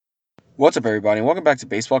What's up, everybody, and welcome back to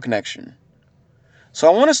Baseball Connection.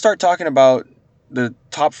 So, I want to start talking about the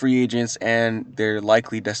top free agents and their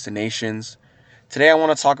likely destinations. Today, I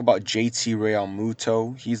want to talk about JT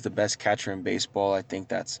Realmuto. He's the best catcher in baseball. I think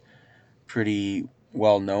that's pretty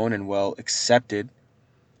well known and well accepted.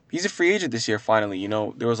 He's a free agent this year, finally.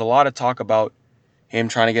 There was a lot of talk about him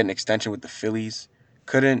trying to get an extension with the Phillies.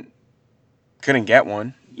 Couldn't couldn't get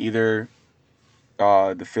one. Either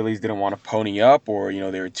the Phillies didn't want to pony up, or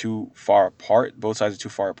they were too far apart. Both sides are too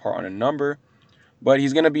far apart on a number. But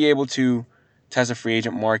he's going to be able to test the free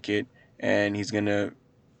agent market, and he's going to,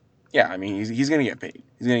 yeah, I mean, he's going to get paid.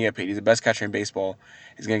 He's going to get paid. He's the best catcher in baseball.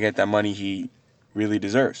 He's going to get that money he really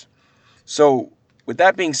deserves. So, with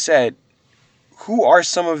that being said, who are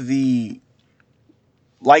some of the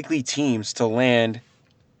likely teams to land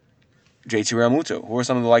JT Realmuto? Who are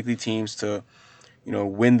some of the likely teams to,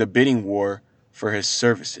 win the bidding war for his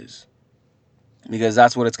services? Because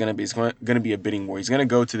that's what it's going to be. It's going to be a bidding war. He's going to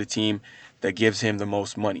go to the team that gives him the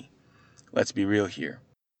most money. Let's be real here.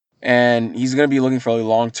 And he's going to be looking for a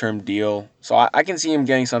long-term deal. So I can see him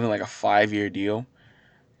getting something like a 5-year deal.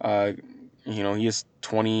 Uh, he is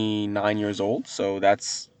 29 years old, so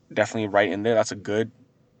that's definitely right in there. That's a good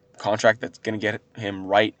contract that's going to get him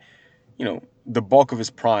right. The bulk of his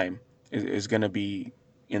prime is going to be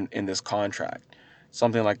in this contract.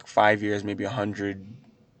 Something like 5 years, maybe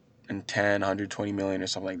 110, 120 million or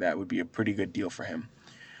something like that would be a pretty good deal for him.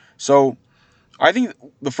 So I think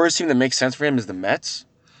the first team that makes sense for him is the Mets.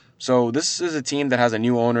 So this is a team that has a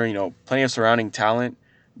new owner, plenty of surrounding talent,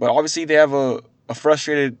 but obviously they have a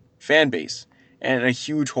frustrated fan base and a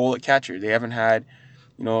huge hole at catcher. They haven't had,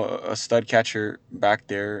 a stud catcher back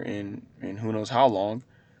there in who knows how long.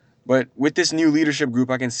 But with this new leadership group,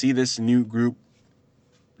 I can see this new group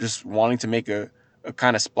just wanting to make a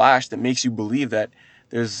kind of splash that makes you believe that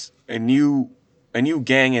there's a new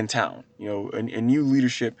gang in town, a new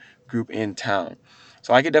leadership group in town.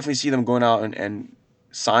 So I could definitely see them going out and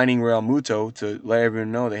signing Real Muto to let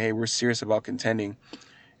everyone know that, hey, we're serious about contending,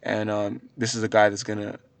 and this is a guy that's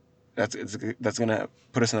gonna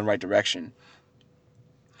put us in the right direction.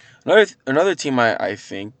 Another team I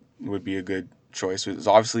think would be a good choice is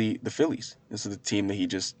obviously the Phillies. This is the team that he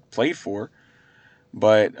just played for,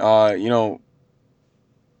 but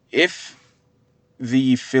if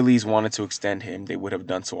the Phillies wanted to extend him, they would have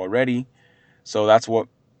done so already. So that's what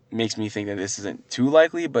makes me think that this isn't too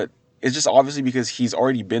likely, but it's just obviously because he's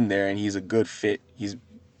already been there and he's a good fit. He's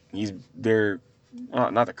their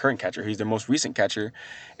not the current catcher, he's their most recent catcher.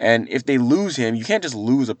 And if they lose him, you can't just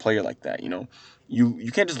lose a player like that,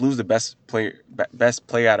 You can't just lose the best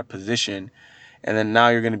player out of position, and then now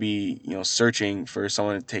you're going to be, searching for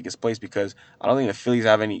someone to take his place, because I don't think the Phillies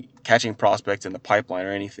have any catching prospects in the pipeline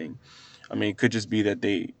or anything. I mean, it could just be that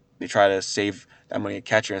they try to save that money at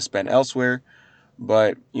catcher and spend elsewhere.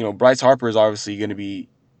 But Bryce Harper is obviously going to be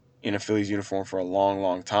in a Phillies uniform for a long,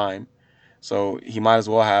 long time, so he might as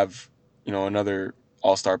well have another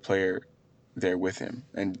All Star player there with him,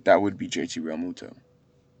 and that would be JT Realmuto.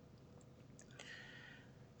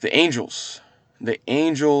 The Angels, the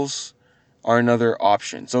Angels are another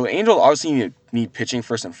option. So the Angels obviously need pitching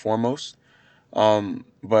first and foremost. But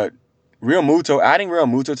adding Real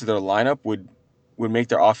Muto to their lineup would make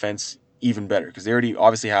their offense even better, because they already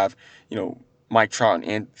obviously have, Mike Trout and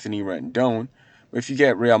Anthony Rendon. But if you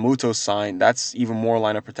get Real Muto signed, that's even more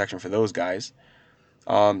lineup protection for those guys.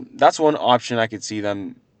 That's one option I could see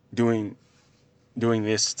them doing doing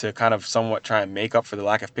this to kind of somewhat try and make up for the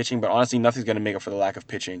lack of pitching. But honestly, nothing's going to make up for the lack of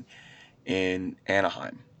pitching in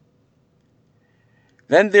Anaheim.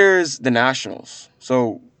 Then there's the Nationals.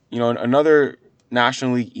 So, another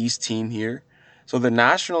National League East team here. So the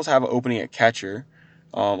Nationals have an opening at catcher.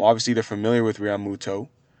 Obviously, they're familiar with Realmuto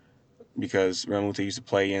because Realmuto used to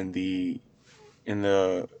play in the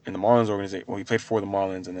Marlins organization. Well, he played for the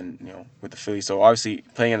Marlins and then with the Phillies. So obviously,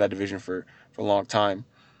 playing in that division for a long time.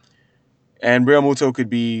 And Realmuto could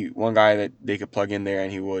be one guy that they could plug in there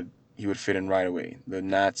and he would fit in right away. The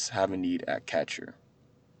Nats have a need at catcher.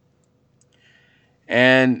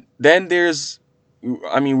 And then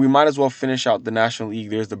we might as well finish out the National League.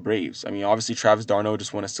 There's the Braves. I mean, obviously Travis d'Arnaud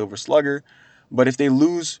just won a Silver Slugger, but if they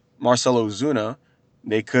lose Marcelo Ozuna,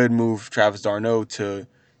 they could move Travis d'Arnaud to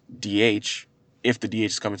DH if the DH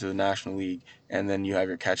is coming to the National League, and then you have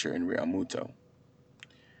your catcher in Real Muto.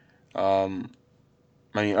 Um,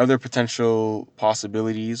 other potential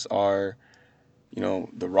possibilities are,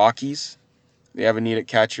 the Rockies. They have a need at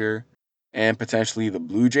catcher, and potentially the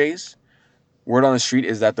Blue Jays. Word on the street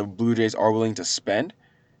is that the Blue Jays are willing to spend,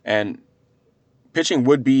 and pitching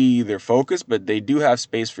would be their focus, but they do have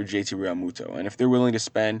space for JT Realmuto. And if they're willing to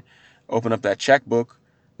spend, open up that checkbook,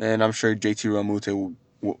 and I'm sure JT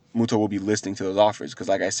Muto will be listening to those offers because,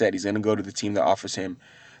 like I said, he's going to go to the team that offers him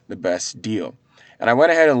the best deal. And I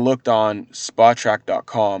went ahead and looked on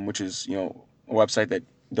Spottrack.com, which is a website that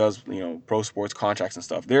does pro sports contracts and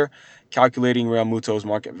stuff. They're calculating Real Muto's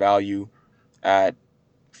market value at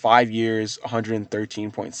 5 years,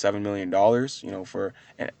 $113.7 million. For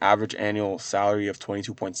an average annual salary of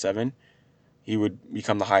 22.7, he would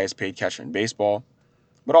become the highest paid catcher in baseball.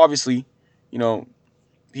 But obviously, you know,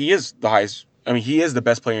 he is the highest. I mean, he is the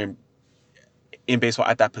best player in baseball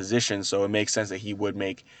at that position, so it makes sense that he would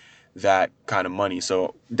make that kind of money.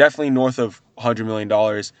 So definitely north of $100 million.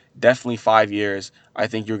 Definitely 5 years. I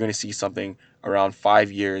think you're going to see something around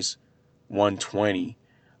 5 years, 120,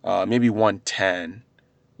 maybe 110.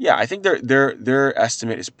 Yeah, I think their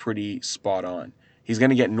estimate is pretty spot on. He's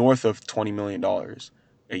going to get north of $20 million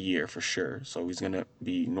a year for sure. So he's going to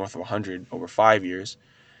be north of 100 over 5 years.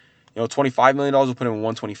 $25 million will put him in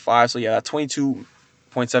 125. So yeah, that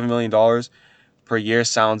 $22.7 million per year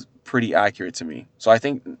sounds pretty accurate to me. So I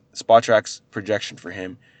think Spotrack's projection for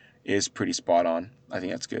him is pretty spot on. I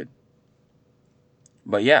think that's good.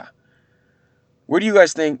 But yeah, where do you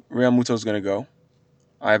guys think Real Muto is going to go?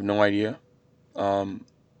 I have no idea. Um,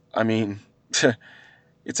 I mean,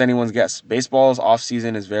 it's anyone's guess. Baseball's off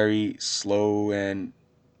season is very slow, and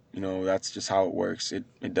that's just how it works.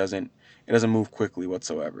 It doesn't move quickly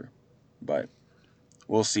whatsoever. But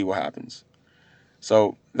we'll see what happens.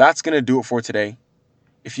 So that's gonna do it for today.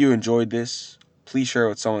 If you enjoyed this, please share it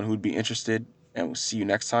with someone who'd be interested, and we'll see you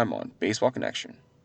next time on Baseball Connection.